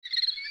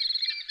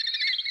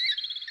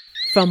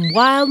From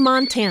Wild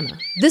Montana,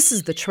 this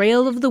is the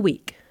Trail of the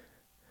Week.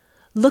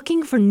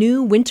 Looking for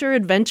new winter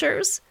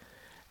adventures?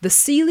 The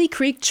Seeley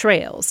Creek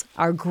trails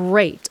are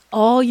great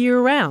all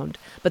year round,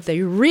 but they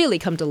really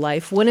come to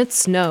life when it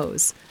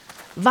snows.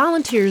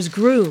 Volunteers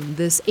groom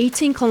this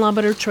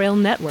 18-kilometer trail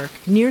network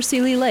near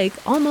Seeley Lake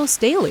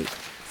almost daily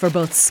for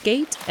both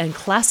skate and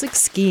classic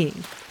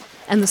skiing.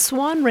 And the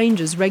Swan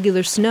Range's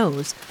regular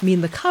snows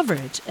mean the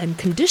coverage and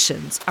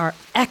conditions are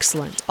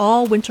excellent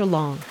all winter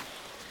long.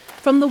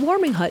 From the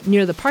warming hut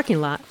near the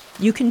parking lot,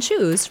 you can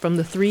choose from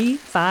the 3,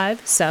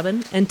 5,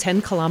 7, and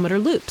 10-kilometer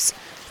loops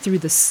through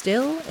the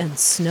still and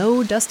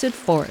snow-dusted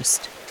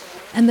forest.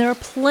 And there are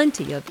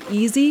plenty of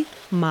easy,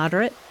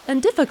 moderate,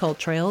 and difficult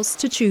trails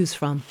to choose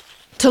from.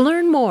 To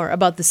learn more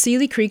about the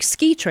Seeley Creek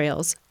ski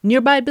trails,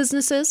 nearby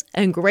businesses,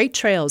 and great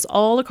trails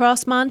all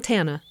across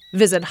Montana,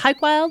 visit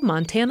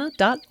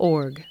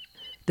hikewildmontana.org.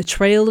 The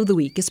Trail of the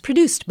Week is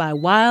produced by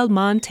Wild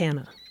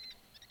Montana.